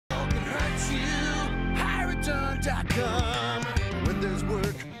HighRight.com. When there's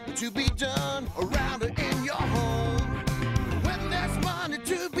work to be done around or in your home, when there's money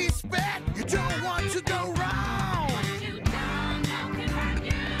to be spent, you don't want to go wrong. What you don't know can hurt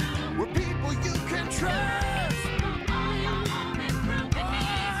you. We're people you can trust. All your home improvement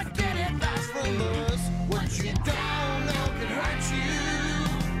needs. Get advice from us. What you don't know can hurt you.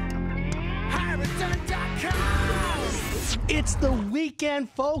 HighRight.com. It's the weekend,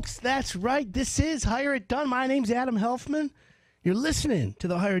 folks. That's right. This is Hire It Done. My name's Adam Helfman. You're listening to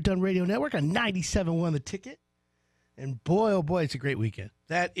the Hire It Done Radio Network on 97.1 The Ticket. And boy, oh boy, it's a great weekend.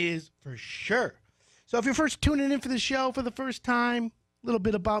 That is for sure. So if you're first tuning in for the show for the first time, a little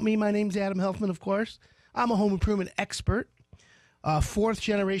bit about me. My name's Adam Helfman, of course. I'm a home improvement expert,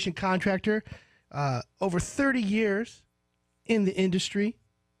 fourth-generation contractor, over 30 years in the industry.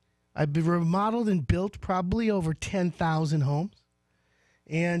 I've been remodeled and built probably over 10,000 homes.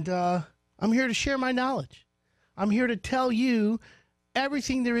 And I'm here to share my knowledge. I'm here to tell you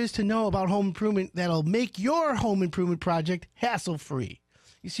everything there is to know about home improvement that'll make your home improvement project hassle-free.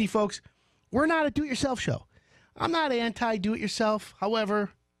 You see, folks, we're not a do-it-yourself show. I'm not anti-do-it-yourself.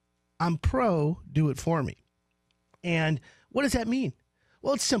 However, I'm pro-do-it-for-me. And what does that mean?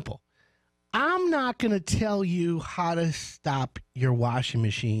 Well, it's simple. I'm not going to tell you how to stop your washing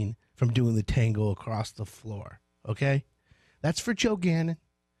machine from doing the tango across the floor, okay? That's for Joe Gannon.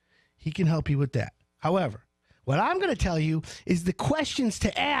 He can help you with that. However, what I'm going to tell you is the questions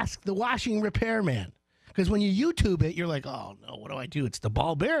to ask the washing repairman. Because when you YouTube it, you're like, oh, no, what do I do? It's the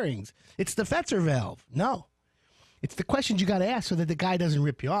ball bearings. It's the Fetzer valve. No. It's the questions you got to ask so that the guy doesn't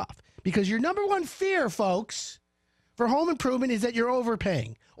rip you off. Because your number one fear, folks, for home improvement is that you're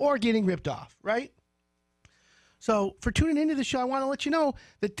overpaying or getting ripped off, right? So for tuning into the show, I want to let you know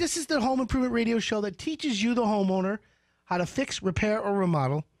that this is the home improvement radio show that teaches you, the homeowner, how to fix, repair, or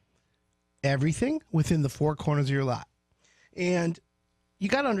remodel everything within the four corners of your lot. And you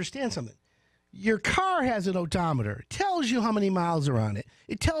got to understand something. Your car has an odometer. It tells you how many miles are on it.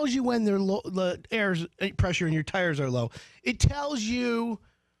 It tells you when the air pressure in your tires are low. It tells you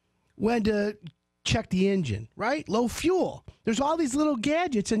when to check the engine, right? Low fuel. There's all these little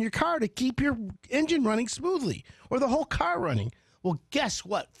gadgets in your car to keep your engine running smoothly or the whole car running. Well, guess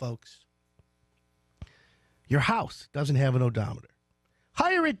what, folks? Your house doesn't have an odometer.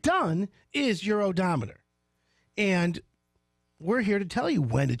 Hire It Done is your odometer. And we're here to tell you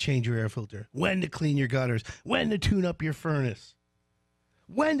when to change your air filter, when to clean your gutters, when to tune up your furnace,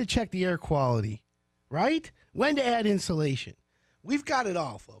 when to check the air quality, right? When to add insulation. We've got it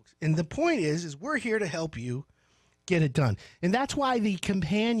all, folks. And the point is we're here to help you get it done. And that's why the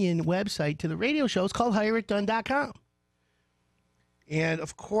companion website to the radio show is called HireItDone.com. And,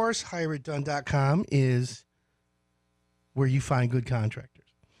 of course, HireItDone.com is where you find good contractors.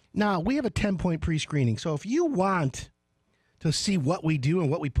 Now, we have a 10-point pre-screening. So if you want to see what we do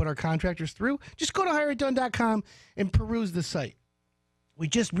and what we put our contractors through, just go to HireItDone.com and peruse the site. We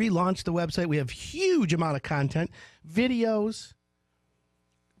just relaunched the website. We have a huge amount of content, videos,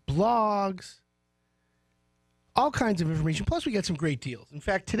 blogs, all kinds of information. Plus, we got some great deals. In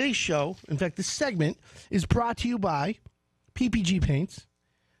fact, today's show, this segment is brought to you by PPG Paints.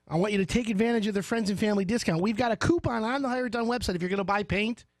 I want you to take advantage of their friends and family discount. We've got a coupon on the Hire It Done website. If you're going to buy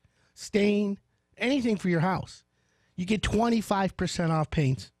paint, stain, anything for your house, you get 25% off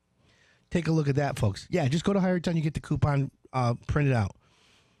paints. Take a look at that, folks. Yeah, just go to Hire It Done. You get the coupon printed out.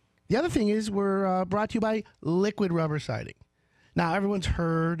 The other thing is we're brought to you by Liquid Rubber Siding. Now, everyone's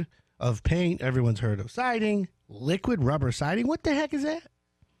heard of paint. Everyone's heard of siding. Liquid Rubber Siding. What the heck is that?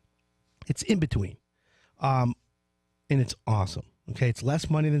 It's in between. And it's awesome. Okay, it's less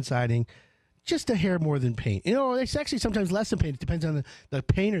money than siding. Just a hair more than paint. You know, it's actually sometimes less than paint. It depends on the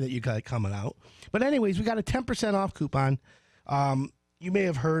painter that you got coming out. But anyways, we got a 10% off coupon. You may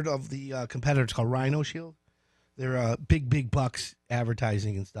have heard of the competitor. It's called Rhino Shield. They're big bucks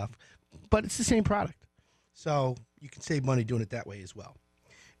advertising and stuff. But it's the same product. So you can save money doing it that way as well.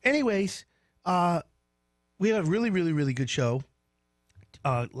 Anyways, we have a really, really, really good show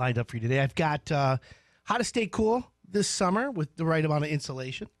lined up for you today. I've got how to stay cool this summer with the right amount of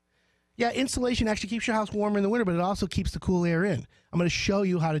insulation. Yeah, insulation actually keeps your house warmer in the winter, but it also keeps the cool air in. I'm going to show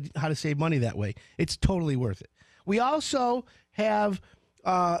you how to save money that way. It's totally worth it. We also have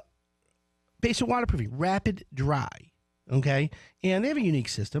basic waterproofing, Rapid-Dri, okay? And they have a unique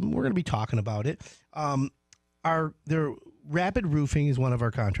system. We're going to be talking about it. Their Rapid Roofing is one of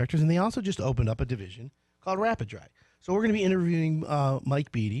our contractors, and they also just opened up a division called Rapid-Dri. So we're going to be interviewing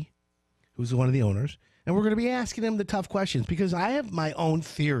Mike Beaty, who's one of the owners, and we're going to be asking him the tough questions because I have my own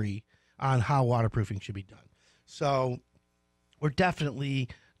theory on how waterproofing should be done. So we're definitely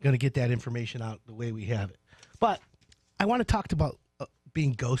going to get that information out the way we have it. But I want to talk about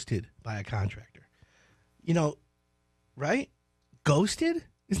being ghosted by a contractor. You know, right? Ghosted?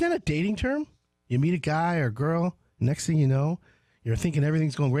 Isn't that a dating term? You meet a guy or a girl, next thing you know, you're thinking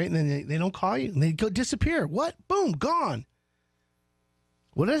everything's going great, and then they don't call you, and they go disappear. What? Boom, gone.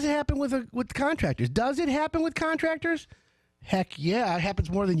 What does it happen with contractors? Does it happen with contractors? Heck yeah, it happens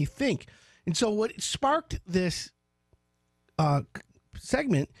more than you think. And so what sparked this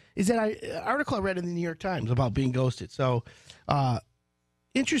segment is that article I read in the New York Times about being ghosted. So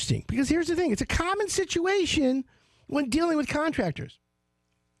interesting, because here's the thing. It's a common situation when dealing with contractors.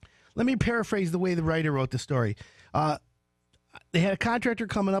 Let me paraphrase the way the writer wrote the story. They had a contractor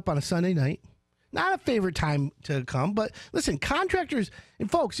coming up on a Sunday night. Not a favorite time to come, but listen, contractors, and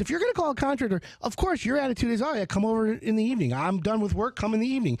folks, if you're going to call a contractor, of course, your attitude is, oh, yeah, come over in the evening. I'm done with work, come in the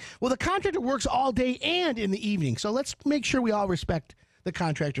evening. Well, the contractor works all day and in the evening, so let's make sure we all respect the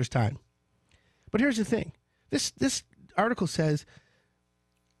contractor's time. But here's the thing. This article says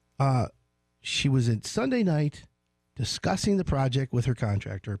she was at Sunday night discussing the project with her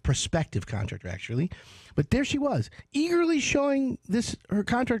contractor, prospective contractor, actually. But there she was, eagerly showing her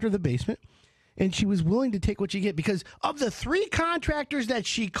contractor the basement. And she was willing to take what you get because of the 3 contractors that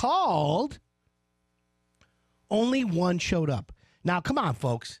she called, only one showed up. Now, come on,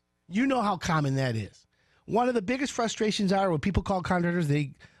 folks. You know how common that is. One of the biggest frustrations are when people call contractors,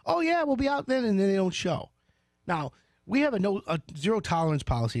 oh, yeah, we'll be out then, and then they don't show. Now, we have a zero tolerance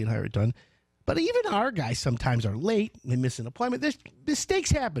policy at Hire It Done, but even our guys sometimes are late. They miss an appointment.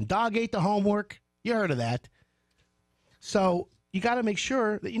 Mistakes happen. Dog ate the homework. You heard of that. So you got to make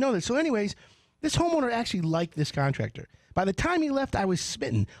sure that you know that. So anyways, this homeowner actually liked this contractor. By the time he left, I was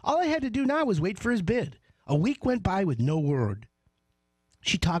smitten. All I had to do now was wait for his bid. A week went by with no word.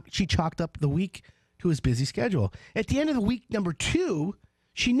 She chalked up the week to his busy schedule. At the end of the week number 2,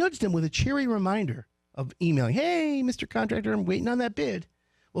 she nudged him with a cheery reminder of emailing. Hey, Mr. Contractor, I'm waiting on that bid.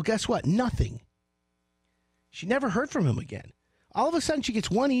 Well, guess what? Nothing. She never heard from him again. All of a sudden, she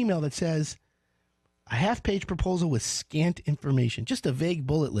gets one email that says, a half-page proposal with scant information, just a vague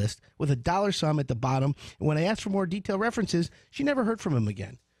bullet list with a dollar sum at the bottom. And when I asked for more detailed references, she never heard from him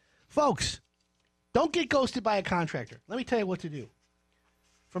again. Folks, don't get ghosted by a contractor. Let me tell you what to do.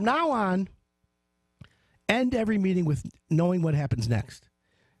 From now on, end every meeting with knowing what happens next.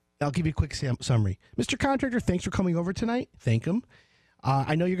 I'll give you a quick summary. Mr. Contractor, thanks for coming over tonight. Thank him.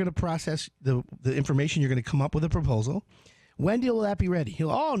 I know you're going to process the information. You're going to come up with a proposal. When will that be ready?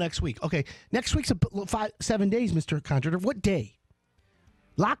 Next week. Okay, next week's 7 days, Mr. Contractor. What day?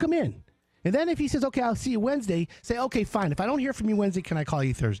 Lock him in. And then if he says, okay, I'll see you Wednesday, say, okay, fine. If I don't hear from you Wednesday, can I call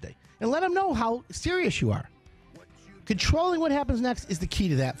you Thursday? And let him know how serious you are. Controlling what happens next is the key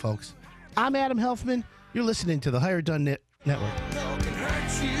to that, folks. I'm Adam Helfman. You're listening to the Hire It Done Network.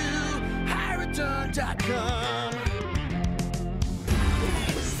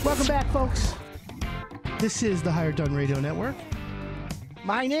 Welcome back, folks. This is the Hire It Done Radio Network.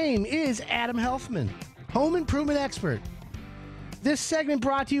 My name is Adam Helfman, home improvement expert. This segment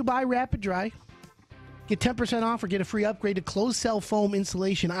brought to you by Rapid-Dri. Get 10% off or get a free upgrade to closed cell foam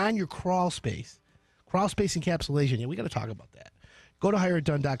insulation on your crawl space. Crawl space encapsulation. Yeah, we got to talk about that. Go to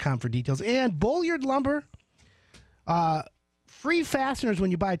hireitdone.com for details. And Bolliard Lumber, free fasteners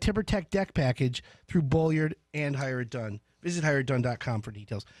when you buy a TimberTech deck package through Bolliard and Hire It Done. Visit hireitdone.com for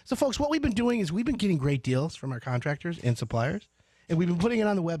details. So, folks, what we've been doing is we've been getting great deals from our contractors and suppliers, and we've been putting it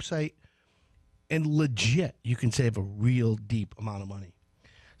on the website, and legit, you can save a real deep amount of money.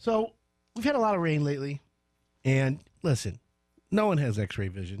 So, we've had a lot of rain lately, and listen, no one has x-ray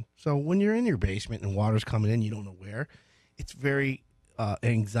vision. So, when you're in your basement and water's coming in, you don't know where, it's very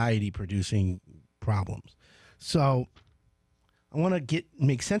anxiety-producing problems. So, I want to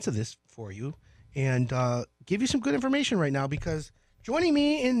make sense of this for you and give you some good information right now, because joining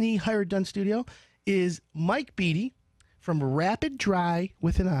me in the Hire It Done studio is Mike Beaty from Rapid-Dri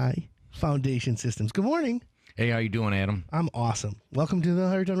with an I Foundation Systems. Good morning. Hey, how you doing, Adam? I'm awesome. Welcome to the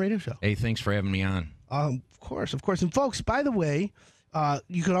Hire It Done radio show. Hey, thanks for having me on. Of course. And folks, by the way,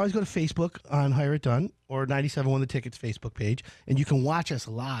 you can always go to Facebook on Hire It Done or 97.1 The Ticket's Facebook page, and you can watch us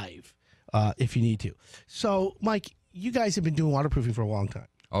live if you need to. So, Mike, you guys have been doing waterproofing for a long time.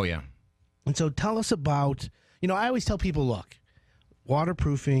 Oh, yeah. And so tell us about, I always tell people, look,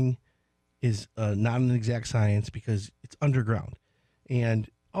 waterproofing is not an exact science because it's underground. And,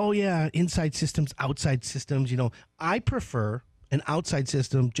 inside systems, outside systems, I prefer an outside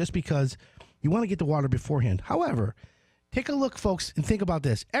system just because you want to get the water beforehand. However, take a look, folks, and think about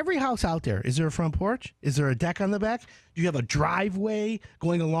this. Every house out there, is there a front porch? Is there a deck on the back? Do you have a driveway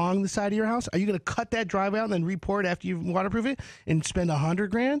going along the side of your house? Are you going to cut that driveway out and then re-pour it after you waterproof it and spend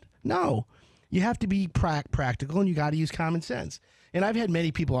 $100,000? No. you have to be practical and you got to use common sense. And I've had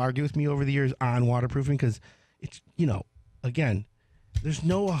many people argue with me over the years on waterproofing because it's, again, there's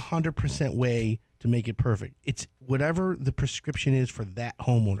no 100% way to make it perfect. It's whatever the prescription is for that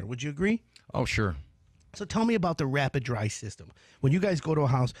homeowner. Would you agree? Oh, sure. So tell me about the Rapid-Dri system. When you guys go to a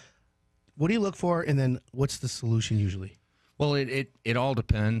house, what do you look for, and then what's the solution usually? Well, it all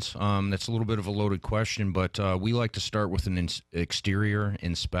depends. That's a little bit of a loaded question, but we like to start with an exterior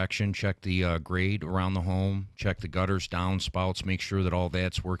inspection, check the grade around the home, check the gutters, downspouts, make sure that all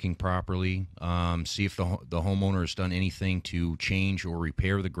that's working properly, see if the homeowner has done anything to change or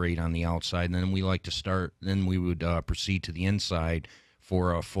repair the grade on the outside, and then we would proceed to the inside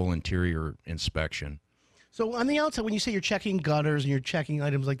for a full interior inspection. So on the outside, when you say you're checking gutters and you're checking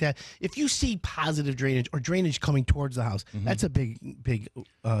items like that, if you see positive drainage or drainage coming towards the house, that's a big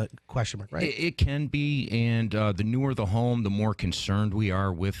question mark, right? It can be, and the newer the home, the more concerned we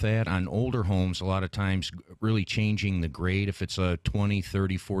are with that. On older homes, a lot of times really changing the grade, if it's a 20,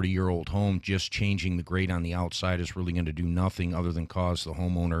 30, 40-year-old home, just changing the grade on the outside is really going to do nothing other than cause the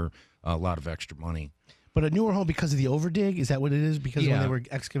homeowner a lot of extra money. But a newer home, because of the overdig, is that what it is? Because when they were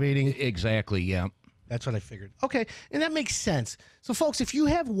excavating? Exactly, yeah. That's what I figured. Okay, and that makes sense. So, folks, if you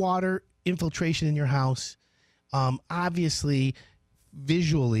have water infiltration in your house, obviously,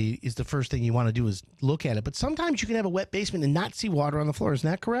 visually is the first thing you want to do is look at it. But sometimes you can have a wet basement and not see water on the floor. Isn't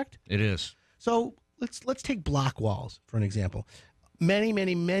that correct? It is. So let's take block walls for an example.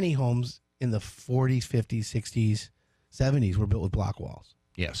 Many homes in the 40s, 50s, 60s, 70s were built with block walls.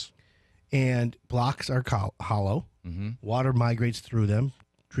 Yes. And blocks are hollow. Water migrates through them,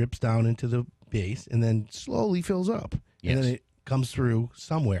 drips down into the base, and then slowly fills up. Yes. And then it comes through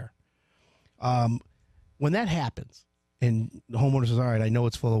somewhere. When that happens, and the homeowner says, all right, I know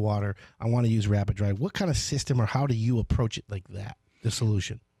it's full of water, I want to use Rapid-Dri, what kind of system or how do you approach it like that, the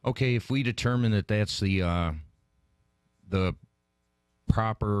solution? Okay, if we determine that that's the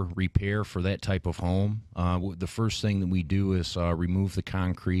proper repair for that type of home, the first thing that we do is remove the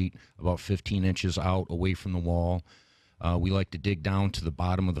concrete about 15 inches out away from the wall. We like to dig down to the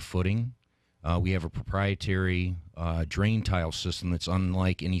bottom of the footing. We have a proprietary drain tile system that's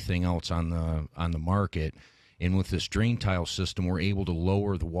unlike anything else on the market. And with this drain tile system, we're able to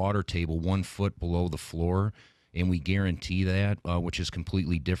lower the water table 1 foot below the floor, and we guarantee that, which is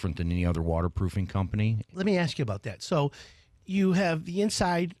completely different than any other waterproofing company. Let me ask you about that. So you have the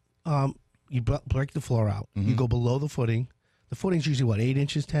inside, you break the floor out. You go below the footing. The footing's usually, what, 8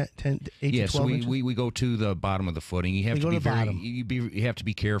 inches, 8 to 12 inches? we go to the bottom of the footing. You have to be you have to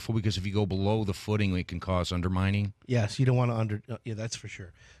be careful because if you go below the footing, it can cause undermining. Yes, you don't want to yeah, that's for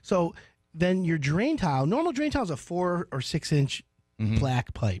sure. So then your drain tile, normal drain tile is a 4 or 6 inch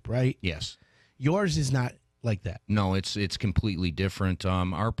black pipe, right? Yes. Yours is not like that. No, it's completely different.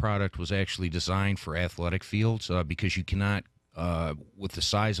 Our product was actually designed for athletic fields because you cannot, with the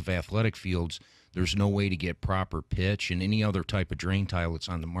size of athletic fields, there's no way to get proper pitch, and any other type of drain tile that's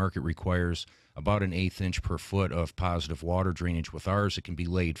on the market requires about an 1/8 inch per foot of positive water drainage. With ours, it can be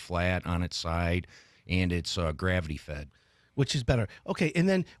laid flat on its side, and it's gravity fed. Which is better. Okay, and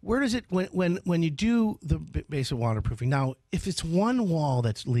then where does it, when you do the basement waterproofing, now, if it's one wall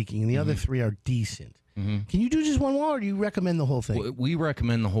that's leaking and the other three are decent, can you do just one wall, or do you recommend the whole thing? We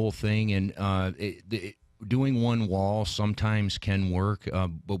recommend the whole thing, and doing one wall sometimes can work,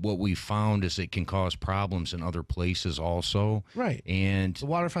 but what we found is it can cause problems in other places also. Right. And the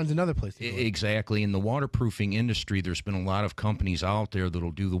water finds another place to go. Exactly. In the waterproofing industry, there's been a lot of companies out there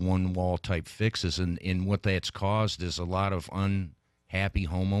that'll do the one wall type fixes, and what that's caused is a lot of unhappy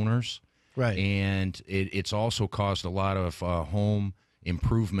homeowners. Right. And it's also caused a lot of home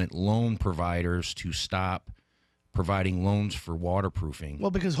improvement loan providers to stop providing loans for waterproofing.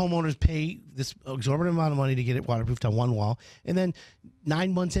 Well, because homeowners pay this exorbitant amount of money to get it waterproofed on one wall, and then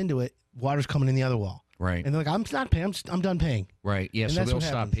 9 months into it, water's coming in the other wall. Right. And they're like, I'm not paying, I'm done paying. Right, yeah, and so they'll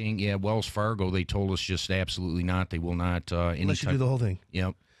stop happens. paying. Yeah, Wells Fargo, they told us just absolutely not. They will not. Unless you do the whole thing.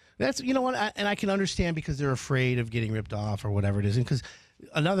 Yep. That's, you know what, and I can understand because they're afraid of getting ripped off or whatever it is. And because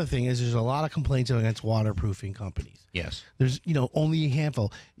another thing is there's a lot of complaints against waterproofing companies. Yes. There's, only a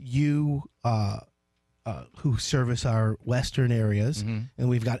handful. You, who service our western areas, and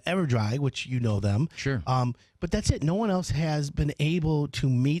we've got Rapid-Dri, which you know them. Sure. But that's it. No one else has been able to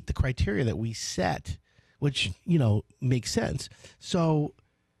meet the criteria that we set, which, makes sense. So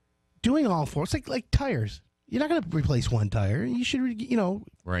doing all four, it's like tires. You're not going to replace one tire. You should,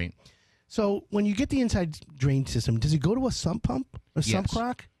 Right. So when you get the inside drain system, does it go to a sump pump, sump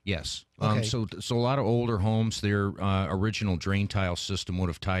crock? Yes. Okay. So a lot of older homes, their original drain tile system would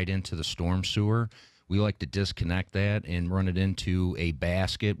have tied into the storm sewer. we like to disconnect that and run it into a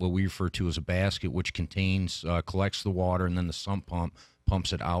basket, what we refer to as a basket, which contains, collects the water, and then the sump pump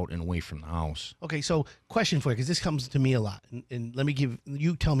pumps it out and away from the house. Okay, so question for you, because this comes to me a lot, and let me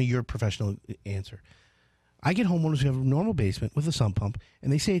you tell me your professional answer. I get homeowners who have a normal basement with a sump pump,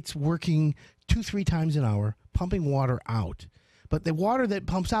 and they say it's working 2-3 times an hour, pumping water out. But the water that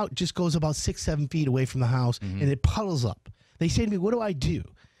pumps out just goes about 6-7 feet away from the house, and it puddles up. They say to me, what do I do?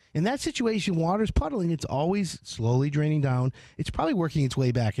 In that situation, water's puddling. It's always slowly draining down. It's probably working its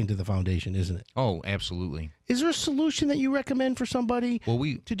way back into the foundation, isn't it? Oh, absolutely. Is there a solution that you recommend for somebody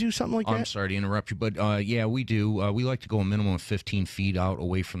to do something like that? I'm sorry to interrupt you, but yeah, we do. We like to go a minimum of 15 feet out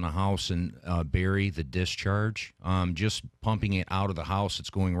away from the house and bury the discharge. Just pumping it out of the house, it's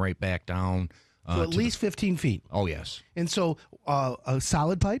going right back down. So at least 15 feet. Oh, yes. And so a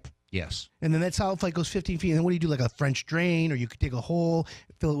solid pipe? Yes. And then that solid pipe goes 15 feet. And then what do you do, like a French drain? Or you could dig a hole,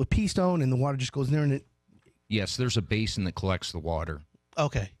 fill it with pea stone, and the water just goes in there and it... Yes, there's a basin that collects the water.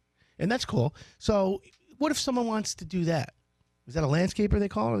 Okay. And that's cool. So what if someone wants to do that? Is that a landscaper they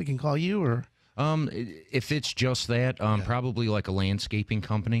call, or they can call you, or... If it's just that, probably like a landscaping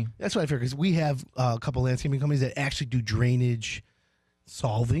company. That's what I figured, because we have a couple landscaping companies that actually do drainage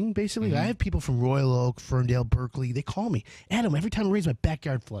solving, basically. I have people from Royal Oak, Ferndale, Berkeley. They call me, Adam, every time it rains, my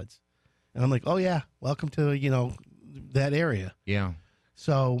backyard floods. And I'm like, oh, yeah, welcome to, that area. Yeah.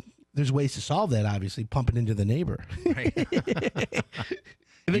 So there's ways to solve that, obviously, pump it into the neighbor. Right.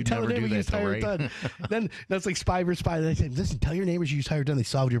 And then tell the neighbor you use Higher Done. Then that's like spy versus spy. They say, listen, tell your neighbors you use Higher Done. They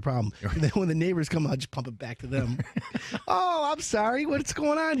solved your problem. Right. And then when the neighbors come out, just pump it back to them. Oh, I'm sorry. What's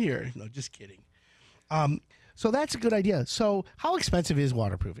going on here? No, just kidding. So that's a good idea. So how expensive is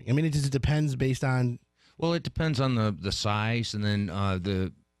waterproofing? I mean, it just depends based on... Well, it depends on the size, and then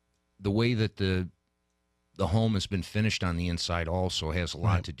the way that the home has been finished on the inside also has a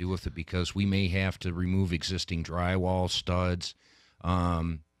lot to do with it, because we may have to remove existing drywall, studs.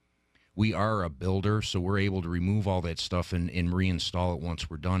 We are a builder, so we're able to remove all that stuff and reinstall it once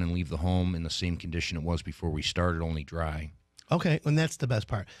we're done and leave the home in the same condition it was before we started, only dry. Okay, and that's the best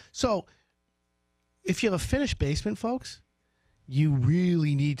part. So if you have a finished basement, folks, you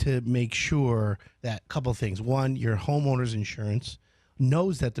really need to make sure that couple things. One, your homeowner's insurance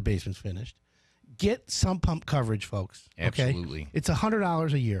knows that the basement's finished. Get sump pump coverage, folks. Okay? Absolutely. It's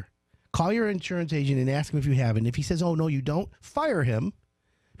 $100 a year. Call your insurance agent and ask him if you have it. And if he says, oh, no, you don't, fire him,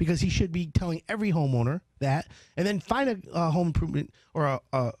 because he should be telling every homeowner that. And then find a home improvement or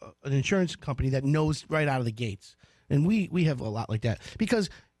an insurance company that knows right out of the gates. And we have a lot like that. Because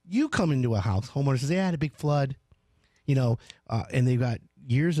you come into a house, homeowner says, I had a big flood, and they've got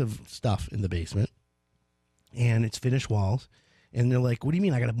years of stuff in the basement, and it's finished walls. And they're like, what do you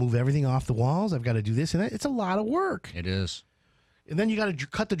mean? I got to move everything off the walls? I've got to do this and that? It's a lot of work. It is. And then you got to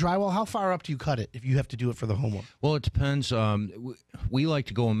cut the drywall. How far up do you cut it if you have to do it for the homeowner? Well, it depends. We like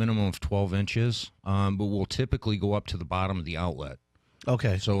to go a minimum of 12 inches, but we'll typically go up to the bottom of the outlet.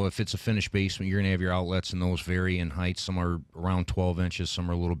 Okay. So if it's a finished basement, you're going to have your outlets, and those vary in height. Some are around 12 inches, some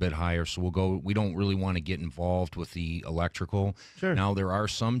are a little bit higher. So we don't really want to get involved with the electrical. Sure. Now, there are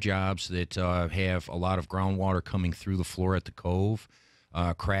some jobs that have a lot of groundwater coming through the floor at the cove,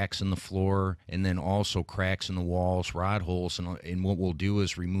 cracks in the floor, and then also cracks in the walls, rod holes. And what we'll do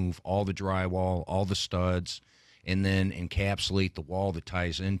is remove all the drywall, all the studs, and then encapsulate the wall that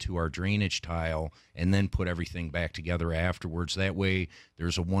ties into our drainage tile, and then put everything back together afterwards. That way,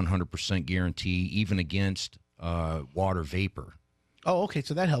 there's a 100% guarantee, even against water vapor. Oh, okay,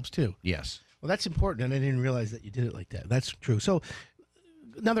 so that helps too. Yes. Well, that's important, and I didn't realize that you did it like that. That's true. So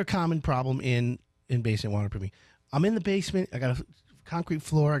another common problem in basement waterproofing. I'm in the basement. I got a concrete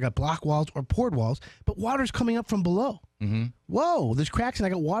floor. I got block walls or poured walls, but water's coming up from below. Mm-hmm. Whoa, there's cracks, and I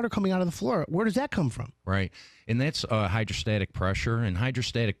got water coming out of the floor. Where does that come from? Right. And that's hydrostatic pressure. And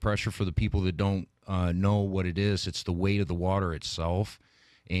hydrostatic pressure, for the people that don't know what it is, it's the weight of the water itself.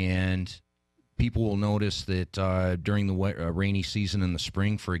 And people will notice that during the rainy season in the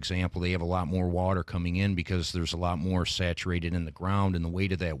spring, for example, they have a lot more water coming in because there's a lot more saturated in the ground, and the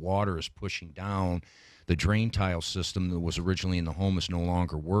weight of that water is pushing down. The drain tile system that was originally in the home is no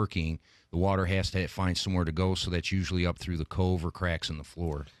longer working. The water has to find somewhere to go, so that's usually up through the cove or cracks in the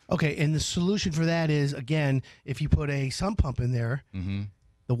floor. Okay, and the solution for that is, again, if you put a sump pump in there,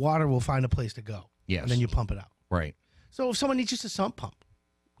 the water will find a place to go. Yes. And then you pump it out. Right. So if someone needs just a sump pump,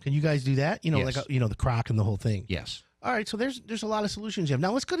 can you guys do that? Yes. Like the crock and the whole thing. Yes. All right, so there's a lot of solutions you have.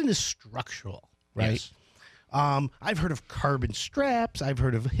 Now let's get into structural, right? Yes. I've heard of carbon straps. I've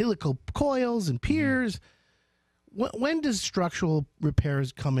heard of helical coils and piers. When does structural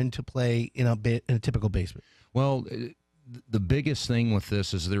repairs come into play in a typical basement? Well, the biggest thing with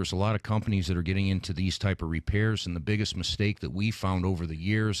this is there's a lot of companies that are getting into these type of repairs, and the biggest mistake that we found over the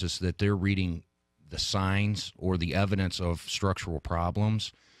years is that they're reading the signs or the evidence of structural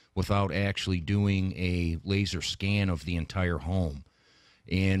problems without actually doing a laser scan of the entire home.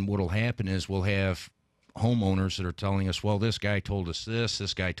 And what'll happen is we'll have homeowners that are telling us, well, this guy told us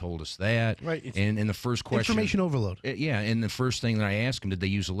this guy told us that. Right. And the first question... Information overload. Yeah, and the first thing that I asked them, did they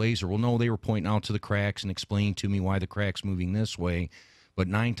use a laser? Well, no, they were pointing out to the cracks and explaining to me why the crack's moving this way. But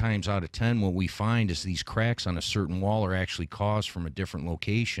 9 times out of 10, what we find is these cracks on a certain wall are actually caused from a different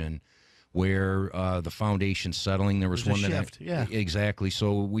location where the foundation's settling. There was There's one a that... shift, yeah. Exactly.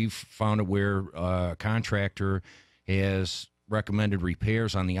 So we've found it where a contractor has recommended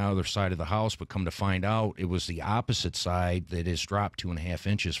repairs on the other side of the house, but come to find out it was the opposite side that is dropped 2.5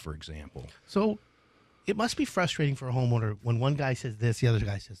 inches, for example. So it must be frustrating for a homeowner when one guy says this, the other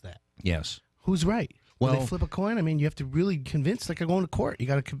guy says that. Yes. Who's right? Well, Do they flip a coin? I mean, you have to really convince, like going to court. You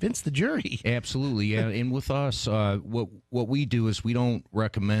got to convince the jury. Absolutely, yeah. And with us, what we do is we don't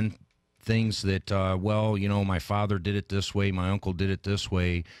recommend things that, well, you know, my father did it this way, my uncle did it this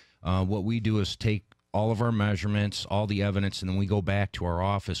way. What we do is take all of our measurements, all the evidence, and then we go back to our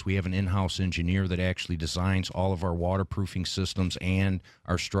office. We have an in-house engineer that actually designs all of our waterproofing systems and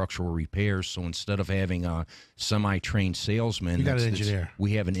our structural repairs. So instead of having a semi-trained salesman, You got an engineer.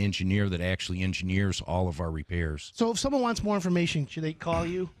 we have an engineer that actually engineers all of our repairs. So if someone wants more information, should they call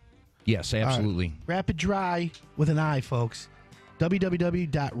you? Yes, absolutely. Rapid-Dri with an I, folks.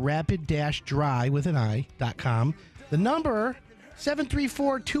 www.rapid-dri with an I.com. The number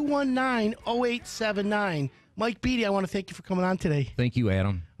 734-219-0879. Mike Beaty, I want to thank you for coming on today. Thank you,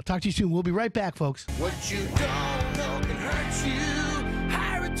 Adam. I'll talk to you soon. We'll be right back, folks. What you don't know can hurt you.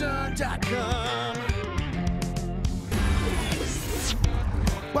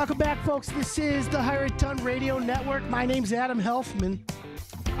 HireItDone.com. Welcome back, folks. This is the Hire It Done Radio Network. My name's Adam Helfman.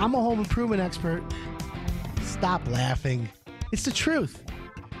 I'm a home improvement expert. Stop laughing. It's the truth.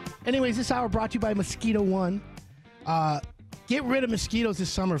 Anyways, this hour brought to you by Mosquito One. Get rid of mosquitoes this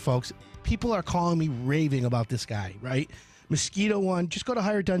summer, folks. People are calling me raving about this guy, right? Mosquito One. Just go to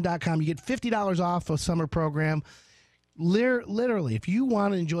HireItDone.com. You get $50 off a summer program. Literally, if you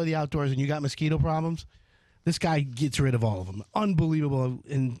want to enjoy the outdoors and you got mosquito problems, this guy gets rid of all of them. Unbelievable.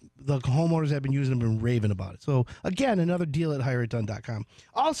 And the homeowners that have been using them have been raving about it. So, again, another deal at HireItDone.com.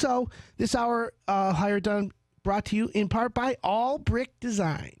 Also, this hour, Hire It Done brought to you in part by All Brick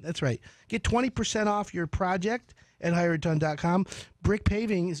Design. That's right. Get 20% off your project at HireItDone.com. Brick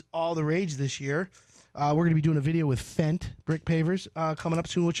paving is all the rage this year. We're going to be doing a video with Fent brick pavers coming up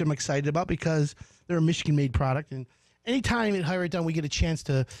soon, which I'm excited about because they're a Michigan-made product. And anytime at Hire It Done we get a chance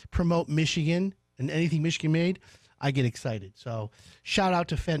to promote Michigan and anything Michigan-made, I get excited. So shout out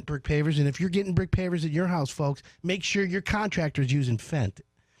to Fent brick pavers. And if you're getting brick pavers at your house, folks, make sure your contractor's using Fent.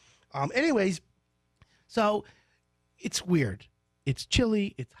 Anyways, so it's weird. It's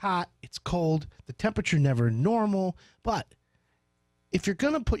chilly, it's hot, it's cold, the temperature never normal. But if you're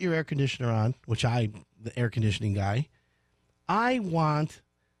going to put your air conditioner on, which I'm the air conditioning guy, I want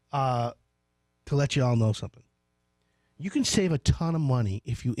to let you all know something. You can save a ton of money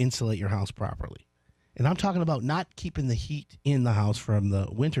if you insulate your house properly. And I'm talking about not keeping the heat in the house from the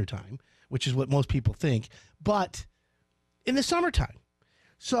wintertime, which is what most people think, but in the summertime.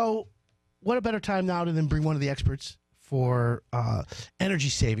 So what a better time now to then bring one of the experts for energy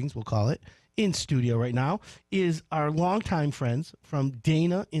savings, we'll call it, in studio right now is our longtime friends from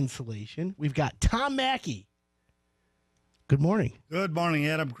Dana Insulation. We've got Tom Mackey. Good morning. Good morning,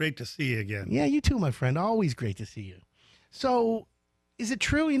 Adam. Great to see you again. Yeah, you too, my friend. Always great to see you. So is it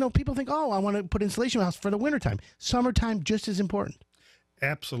true, you know, people think, oh, I want to put insulation in my house for the wintertime. Summertime, just as important.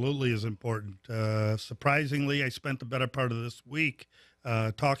 Absolutely is important. Surprisingly, I spent the better part of this week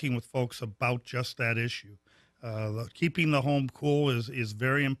talking with folks about just that issue. Keeping the home cool is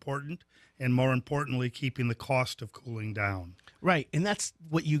very important, and more importantly, keeping the cost of cooling down. Right, and that's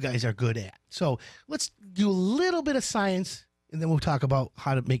what you guys are good at. So let's do a little bit of science, and then we'll talk about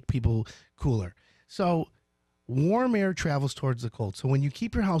how to make people cooler. So warm air travels towards the cold. So when you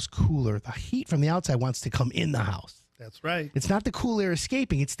keep your house cooler, the heat from the outside wants to come in the house. That's right. It's not the cool air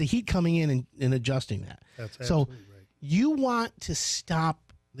escaping. It's the heat coming in and adjusting that. That's absolutely right. You want to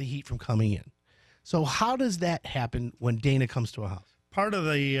stop the heat from coming in. So how does that happen when Dana comes to a house? Part of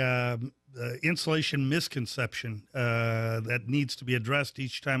the insulation misconception that needs to be addressed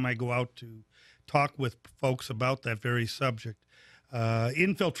each time I go out to talk with folks about that very subject.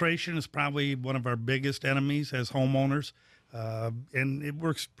 Infiltration is probably one of our biggest enemies as homeowners. And it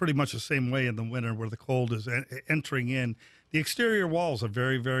works pretty much the same way in the winter where the cold is entering in. The exterior walls are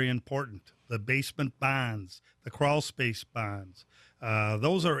very, very important. the basement bonds, the crawl space bonds.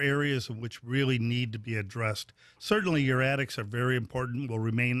 Those are areas in which really need to be addressed. Certainly your attics are very important, will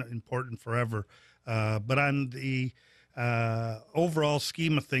remain important forever. But on the overall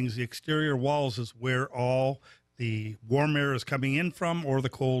scheme of things, the exterior walls is where all the warm air is coming in from or the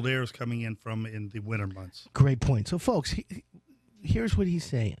cold air is coming in from in the winter months. Great point. So, folks, here's what he's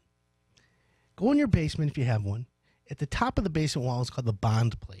saying. Go in your basement if you have one. At the top of the basement wall is called the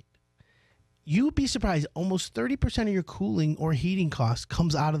bond plate. You'd be surprised, almost 30% of your cooling or heating costs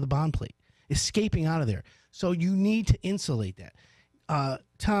comes out of the bond plate, escaping out of there. So you need to insulate that.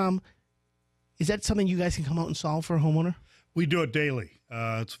 Tom, is that something you guys can come out and solve for a homeowner? We do it daily.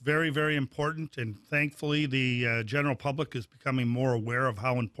 It's very, very important, and thankfully the general public is becoming more aware of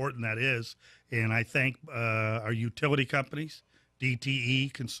how important that is. And I thank our utility companies,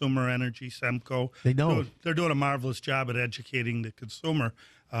 DTE, Consumer Energy, Semco. They're doing a marvelous job at educating the consumer,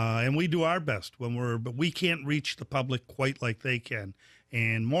 and we do our best but we can't reach the public quite like they can.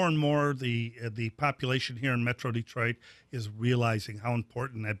 And more, the population here in Metro Detroit is realizing how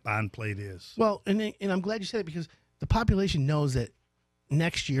important that bond plate is. Well, and I'm glad you said it, because the population knows that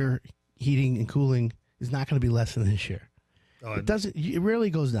next year heating and cooling is not going to be less than this year. It rarely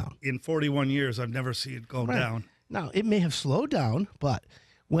goes down. In 41 years, I've never seen it go down. Now, it may have slowed down, but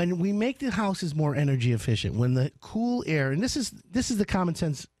when we make the houses more energy efficient, when the cool air, and this is the common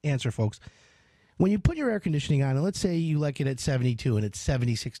sense answer, folks. When you put your air conditioning on, and let's say you like it at 72 and it's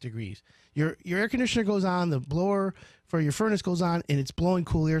 76 degrees, your air conditioner goes on, the blower for your furnace goes on, and it's blowing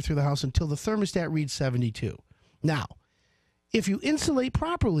cool air through the house until the thermostat reads 72. Now, if you insulate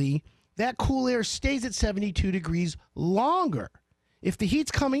properly, that cool air stays at 72 degrees longer. If the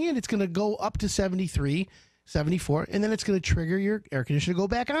heat's coming in, it's going to go up to 73, 74, and then it's going to trigger your air conditioner to go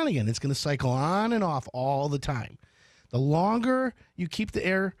back on again. It's going to cycle on and off all the time. The longer you keep the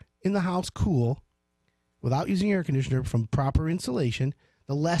air in the house cool without using air conditioner from proper insulation,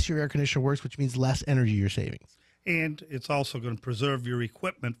 the less your air conditioner works, which means less energy you're saving. And it's also going to preserve your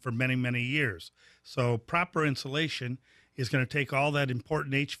equipment for many, many years. So proper insulation is going to take all that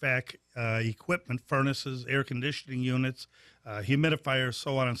important HVAC equipment, furnaces, air conditioning units, humidifiers,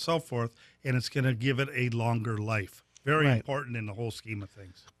 so on and so forth, and it's going to give it a longer life. Very important in the whole scheme of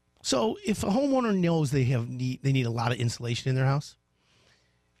things. So if a homeowner knows they need a lot of insulation in their house,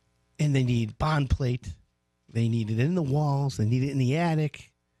 and they need bond plate, they need it in the walls, they need it in the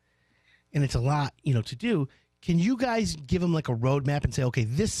attic, and it's a lot, to do. Can you guys give them like a roadmap and say, okay,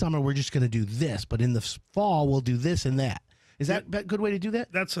 this summer we're just going to do this, but in the fall we'll do this and that? Is that a good way to do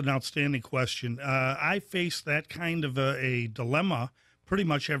that? That's an outstanding question. I face that kind of a dilemma pretty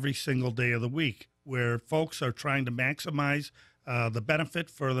much every single day of the week, where folks are trying to maximize the benefit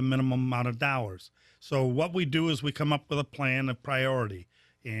for the minimum amount of dollars. So what we do is we come up with a plan of priority.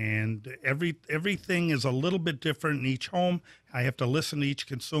 And everything is a little bit different in each home. I have to listen to each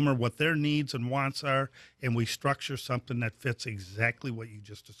consumer, what their needs and wants are, and we structure something that fits exactly what you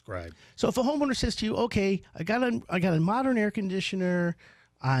just described. So if a homeowner says to you, okay, I got a modern air conditioner,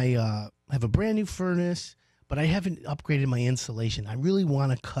 I have a brand new furnace, but I haven't upgraded my insulation. I really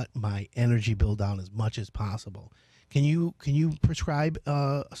want to cut my energy bill down as much as possible. Can you prescribe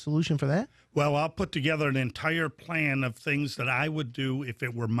a solution for that? Well, I'll put together an entire plan of things that I would do if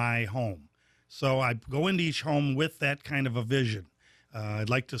it were my home. So I go into each home with that kind of a vision. I'd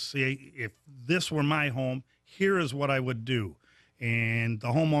like to see, if this were my home, here is what I would do. And the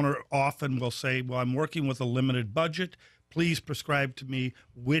homeowner often will say, well, I'm working with a limited budget. Please prescribe to me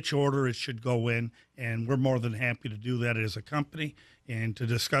which order it should go in, and we're more than happy to do that as a company and to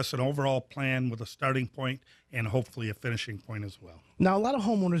discuss an overall plan with a starting point and hopefully a finishing point as well. Now, a lot of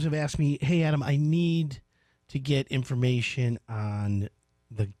homeowners have asked me, hey, Adam, I need to get information on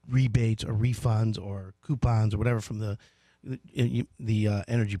the rebates or refunds or coupons or whatever from the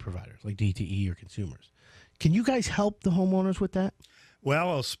energy providers like DTE or consumers. Can you guys help the homeowners with that?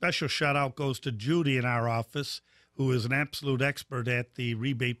 Well, a special shout out goes to Judy in our office, who is an absolute expert at the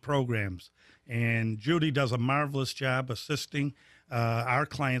rebate programs. And Judy does a marvelous job assisting our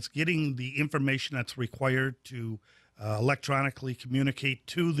clients getting the information that's required to electronically communicate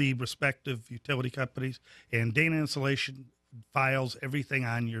to the respective utility companies. And Dana Insulation files everything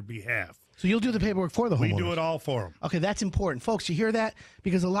on your behalf. So you'll do the paperwork for the homeowners? We do it all for them. Okay, that's important. Folks, you hear that?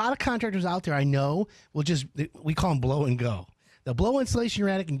 Because a lot of contractors out there I know will we call them blow and go. They'll blow insulation in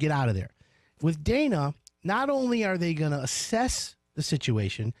your attic and get out of there. With Dana, not only are they going to assess the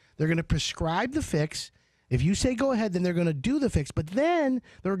situation, they're going to prescribe the fix, If you say go ahead, then they're going to do the fix. But then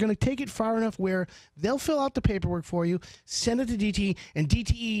they're going to take it far enough where they'll fill out the paperwork for you, send it to DTE, and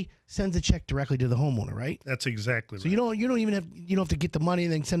DTE sends a check directly to the homeowner, right? That's exactly right. So you don't even have to get the money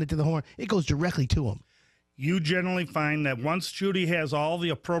and then send it to the homeowner. It goes directly to them. You generally find that once Judy has all the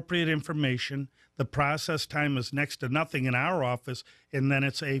appropriate information, the process time is next to nothing in our office, and then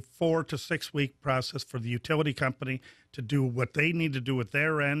it's a 4 to 6 week process for the utility company to do what they need to do at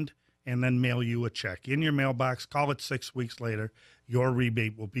their end and then mail you a check in your mailbox. Call it 6 weeks later. Your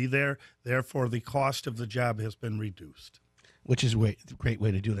rebate will be there. Therefore, the cost of the job has been reduced. Which is a great way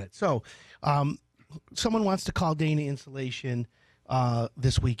to do that. So someone wants to call Dana Insulation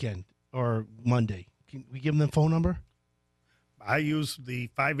this weekend or Monday. Can we give them the phone number? I use the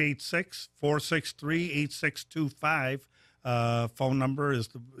 586-463-8625 phone number is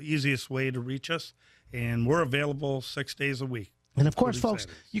the easiest way to reach us, and we're available 6 days a week. And of course, folks,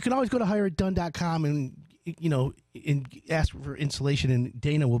 you can always go to hireitdone.com and ask for insulation, and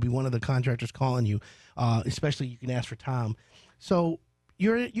Dana will be one of the contractors calling you. Especially, you can ask for Tom. So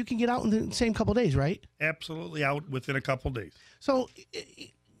you can get out in the same couple of days, right? Absolutely, out within a couple of days. So.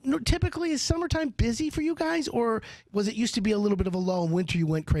 Typically, is summertime busy for you guys, or was it used to be a little bit of a lull in winter? You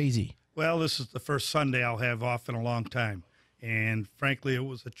went crazy. Well, this is the first Sunday I'll have off in a long time, and frankly, it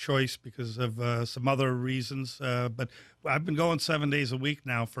was a choice because of some other reasons. But I've been going 7 days a week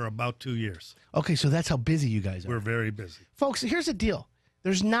now for about 2 years. Okay, so that's how busy you guys are. We're very busy, folks. Here's the deal: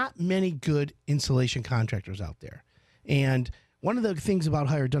 there's not many good insulation contractors out there, and one of the things about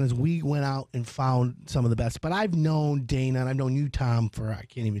Hire It Done is we went out and found some of the best. But I've known Dana and I've known you, Tom, for I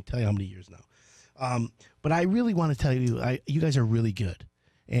can't even tell you how many years now. But I really want to tell you, you guys are really good.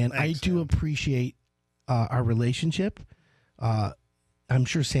 And thanks, I do Sam. Appreciate our relationship. I'm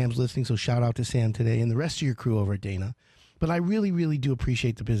sure Sam's listening, so shout out to Sam today and the rest of your crew over at Dana. But I really, really do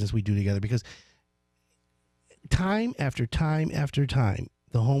appreciate the business we do together because time after time after time,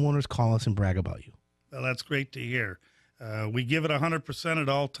 the homeowners call us and brag about you. Well, that's great to hear. We give it 100% at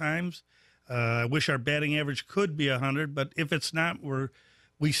all times. I wish our batting average could be 100, but if it's not,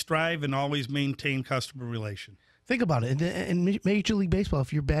 we strive and always maintain customer relation. Think about it. In Major League Baseball,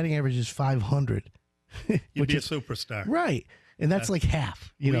 if your batting average is 500, you'd be a superstar. Right. And that's like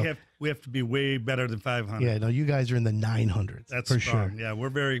half. We have to be way better than 500. Yeah, no, you guys are in the 900s. That's for strong. Sure. Yeah,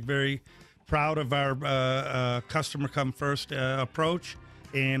 we're very, very proud of our customer come first approach.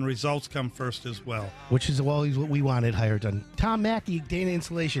 And results come first as well. Which is always what we want at Hire It Done. Tom Mackey, Dana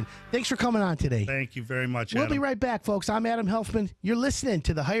Insulation. Thanks for coming on today. Thank you very much, We'll Adam. be right back, folks. I'm Adam Helfman. You're listening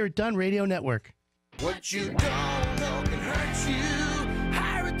to the Hire It Done Radio Network. What you don't know can hurt you.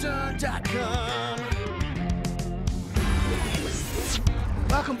 HireItDone.com.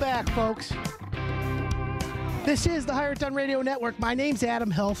 Welcome back, folks. This is the Hire It Done Radio Network. My name's Adam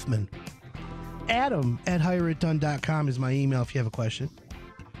Helfman. Adam at HireItDone.com is my email if you have a question.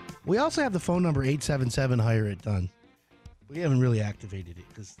 We also have the phone number 877-HIRE-IT-DONE. We haven't really activated it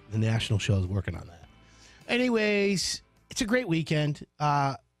because the national show is working on that. Anyways, it's a great weekend.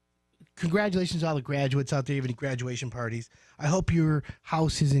 Congratulations to all the graduates out there. You have any graduation parties? I hope your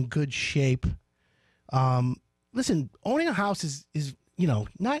house is in good shape. Listen, owning a house is not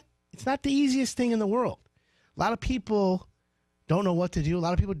the easiest thing in the world. A lot of people don't know what to do. A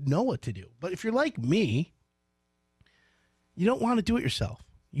lot of people know what to do. But if you're like me, you don't want to do it yourself.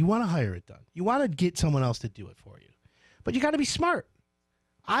 You want to hire it done. You want to get someone else to do it for you. But you got to be smart.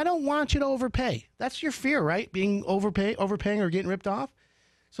 I don't want you to overpay. That's your fear, right? Being overpaying or getting ripped off.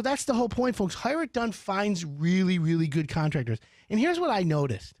 So that's the whole point, folks. Hire It Done finds really, really good contractors. And here's what I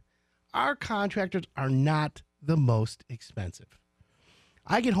noticed. Our contractors are not the most expensive.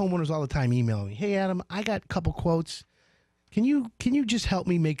 I get homeowners all the time emailing me, hey, Adam, I got a couple quotes. Can you just help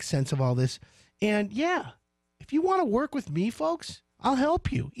me make sense of all this? And yeah, if you want to work with me, folks, I'll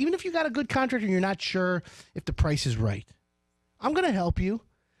help you. Even if you got a good contractor and you're not sure if the price is right, I'm going to help you.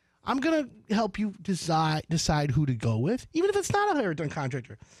 I'm going to help you decide who to go with, even if it's not a Hire It Done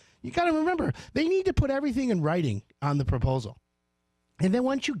contractor. You got to remember, they need to put everything in writing on the proposal. And then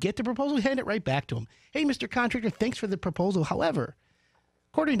once you get the proposal, hand it right back to them. Hey, Mr. Contractor, thanks for the proposal. However,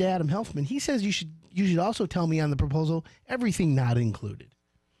 according to Adam Helfman, he says you should also tell me on the proposal everything not included.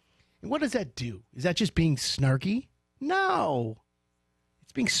 And what does that do? Is that just being snarky? No.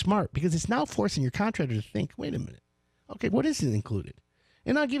 It's being smart because it's now forcing your contractor to think, wait a minute. Okay, what isn't included?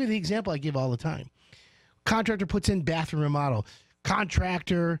 And I'll give you the example I give all the time. Contractor puts in bathroom remodel.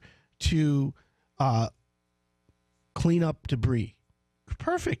 Contractor to clean up debris.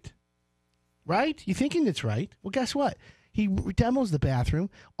 Perfect. Right? You thinking it's right? Well, guess what? He demos the bathroom.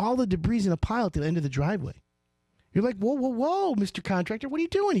 All the debris in a pile at the end of the driveway. You're like, whoa, Mr. Contractor, what are you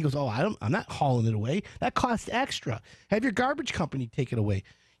doing? He goes, oh, I'm not hauling it away. That costs extra. Have your garbage company take it away.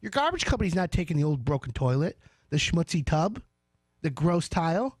 Your garbage company's not taking the old broken toilet, the schmutzy tub, the gross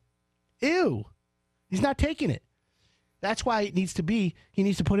tile. Ew. He's not taking it. That's why he needs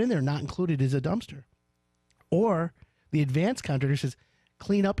to put in there, not included as a dumpster. Or the advanced contractor says,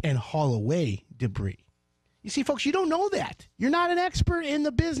 clean up and haul away debris. You see, folks, you don't know that. You're not an expert in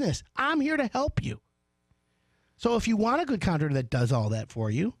the business. I'm here to help you. So if you want a good contractor that does all that for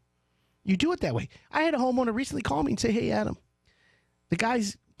you, you do it that way. I had a homeowner recently call me and say, hey, Adam, the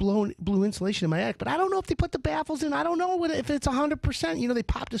guy's blew insulation in my attic, but I don't know if they put the baffles in. I don't know if it's 100%. You know, they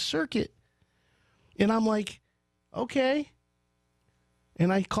popped a circuit. And I'm like, okay.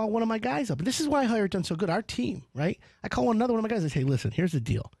 And I call one of my guys up. And this is why I hired Done So Good, our team, right? I call another one of my guys and say, hey, listen, here's the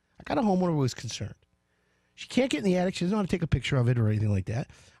deal. I got a homeowner who was concerned. She can't get in the attic. She doesn't know how to take a picture of it or anything like that.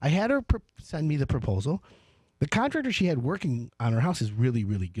 I had her send me the proposal. The contractor she had working on her house is really,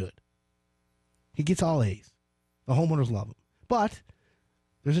 really good. He gets all A's. The homeowners love him. But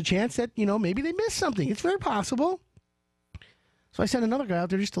there's a chance that, maybe they missed something. It's very possible. So I sent another guy out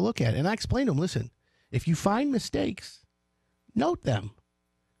there just to look at it. And I explained to him, listen, if you find mistakes, note them.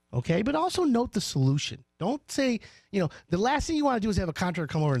 Okay? But also note the solution. Don't say, the last thing you want to do is have a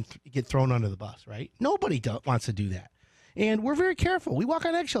contractor come over and get thrown under the bus, right? Nobody wants to do that. And we're very careful. We walk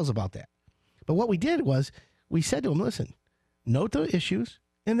on eggshells about that. But what we did was we said to him, listen, note the issues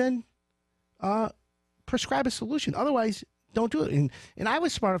and then prescribe a solution. Otherwise, don't do it. And I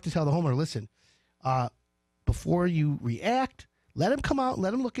was smart enough to tell the homeowner, listen, before you react, let him come out,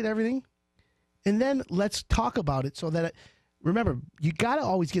 let him look at everything, and then let's talk about it so that, remember, you got to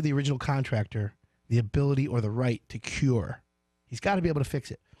always give the original contractor the ability or the right to cure. He's got to be able to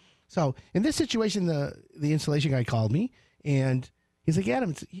fix it. So in this situation, the installation guy called me, and he's like,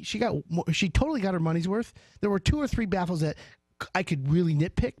 Adam, she totally got her money's worth. There were 2 or 3 baffles that I could really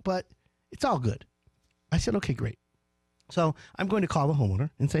nitpick, but it's all good. I said, okay, great. So I'm going to call the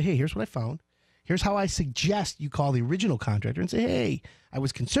homeowner and say, hey, here's what I found. Here's how I suggest you call the original contractor and say, hey, I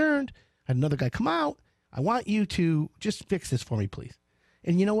was concerned. I had another guy come out. I want you to just fix this for me, please.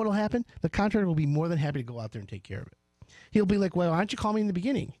 And you know what will happen? The contractor will be more than happy to go out there and take care of it. He'll be like, well, why don't you call me in the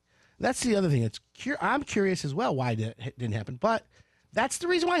beginning? That's the other thing. I'm curious as well why that didn't happen. But that's the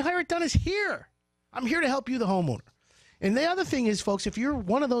reason why Hire It Done is here. I'm here to help you, the homeowner. And the other thing is, folks, if you're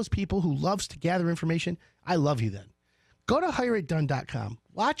one of those people who loves to gather information, I love you then. Go to hireitdone.com.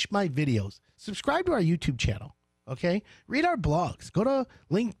 Watch my videos. Subscribe to our YouTube channel. Okay? Read our blogs. Go to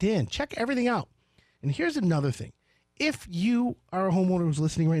LinkedIn. Check everything out. And here's another thing. If you are a homeowner who's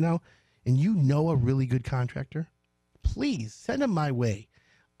listening right now and you know a really good contractor, please send them my way.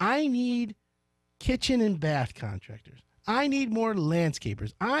 I need kitchen and bath contractors. I need more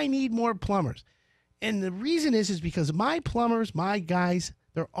landscapers. I need more plumbers. And the reason is because my plumbers, my guys,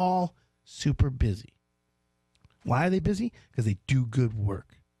 they're all super busy. Why are they busy? Because they do good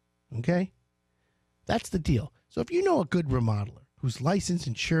work. Okay? That's the deal. So if you know a good remodeler who's licensed,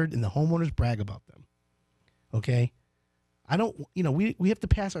 insured, and the homeowners brag about them, okay? I don't, we have to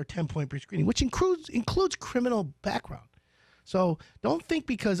pass our 10-point pre-screening, which includes criminal background. So don't think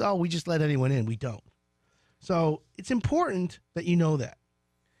because, we just let anyone in. We don't. So it's important that you know that.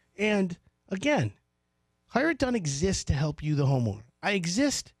 And again, Hire It Done exists to help you, the homeowner. I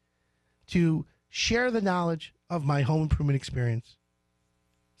exist to share the knowledge of my home improvement experience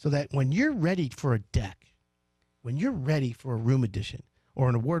so that when you're ready for a deck, when you're ready for a room addition or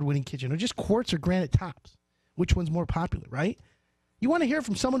an award-winning kitchen or just quartz or granite tops, which one's more popular, right? You want to hear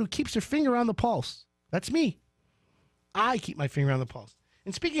from someone who keeps their finger on the pulse. That's me. I keep my finger on the pulse.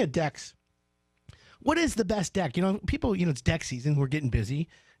 And speaking of decks, what is the best deck? People, it's deck season. We're getting busy.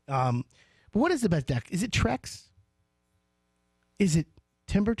 But what is the best deck? Is it Trex? Is it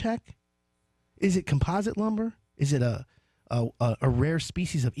TimberTech? Is it composite lumber? Is it a rare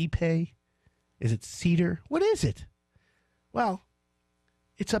species of Ipe? Is it cedar? What is it? Well,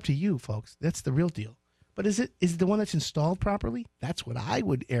 it's up to you, folks. That's the real deal. But is it the one that's installed properly? That's what I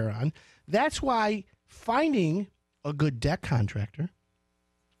would err on. That's why finding a good deck contractor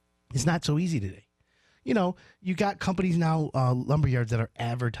is not so easy today. You got companies now, lumberyards that are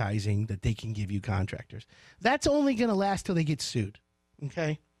advertising that they can give you contractors. That's only going to last till they get sued,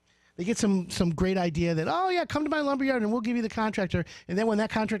 okay? They get some great idea that, come to my lumberyard and we'll give you the contractor. And then when that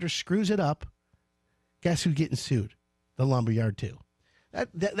contractor screws it up, guess who's getting sued? The lumberyard too.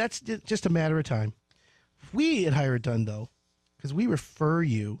 That's just a matter of time. We at Hire It Done, though, because we refer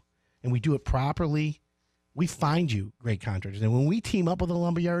you and we do it properly, we find you great contractors. And when we team up with a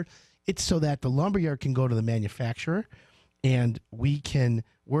lumberyard, it's so that the lumberyard can go to the manufacturer and we can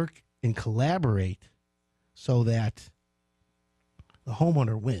work and collaborate so that the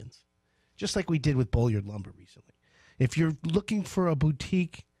homeowner wins, just like we did with Bolliard Lumber recently. If you're looking for a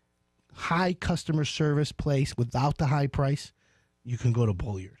boutique, high customer service place without the high price, you can go to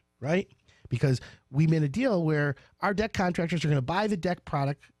Bolliard, right? Because we made a deal where our deck contractors are going to buy the deck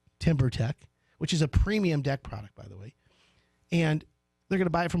product, TimberTech, which is a premium deck product, by the way, and they're going to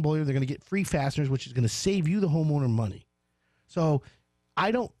buy it from Bolliard. They're going to get free fasteners, which is going to save you, the homeowner, money. So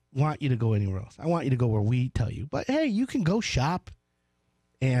I don't want you to go anywhere else. I want you to go where we tell you. But, hey, you can go shop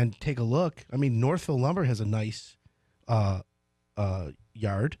and take a look. I mean, Northville Lumber has a nice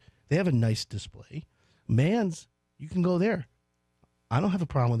yard. They have a nice display. Mann's, you can go there. I don't have a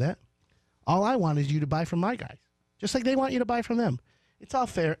problem with that. All I want is you to buy from my guys, just like they want you to buy from them. It's all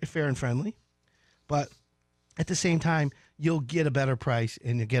fair and friendly, but at the same time, you'll get a better price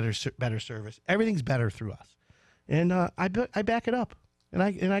and you get a better service. Everything's better through us, and I back it up, and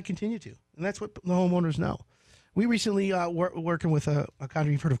I continue to, and that's what the homeowners know. We recently working with a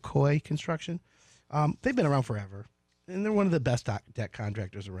contractor. You've heard of Coy Construction. They've been around forever, and they're one of the best deck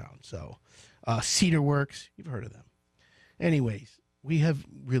contractors around. So, Cedar Works, you've heard of them. Anyways, we have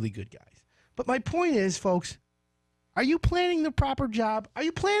really good guys. But my point is, folks, are you planning the proper job? Are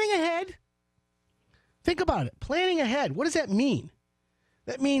you planning ahead? Think about it. Planning ahead. What does that mean?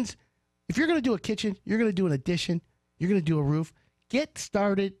 That means if you're going to do a kitchen, you're going to do an addition, you're going to do a roof, get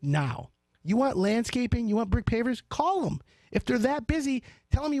started now. You want landscaping? You want brick pavers? Call them. If they're that busy,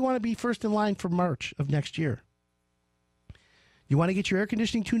 tell them you want to be first in line for March of next year. You want to get your air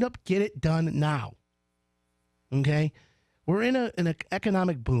conditioning tuned up? Get it done now. Okay? We're in an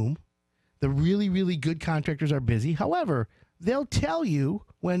economic boom. The really, really good contractors are busy. However, they'll tell you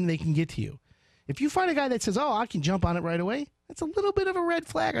when they can get to you. If you find a guy that says, oh, I can jump on it right away, that's a little bit of a red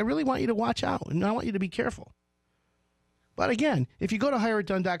flag. I really want you to watch out, and I want you to be careful. But again, if you go to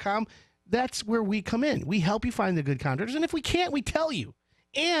hireitdone.com, that's where we come in. We help you find the good contractors, and if we can't, we tell you.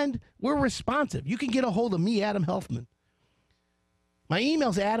 And we're responsive. You can get a hold of me, Adam Helfman. My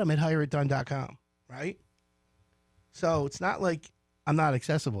email's adam@hireitdone.com, right? So it's not like I'm not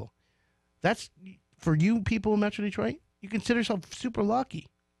accessible. That's for you people in Metro Detroit. You consider yourself super lucky.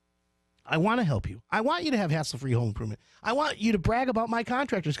 I want to help you. I want you to have hassle-free home improvement. I want you to brag about my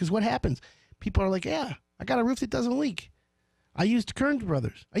contractors, because what happens? People are like, yeah, I got a roof that doesn't leak. I used Kearns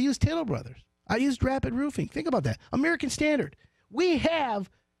Brothers. I used Taylor Brothers. I used Rapid Roofing. Think about that. American Standard. We have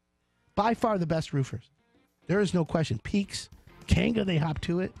by far the best roofers. There is no question. Peaks, Kanga, they hop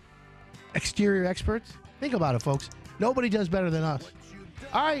to it. Exterior experts. Think about it, folks. Nobody does better than us.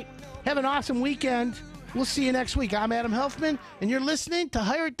 All right. Have an awesome weekend. We'll see you next week. I'm Adam Helfman, and you're listening to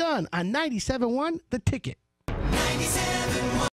Hire It Done on 97.1 The Ticket.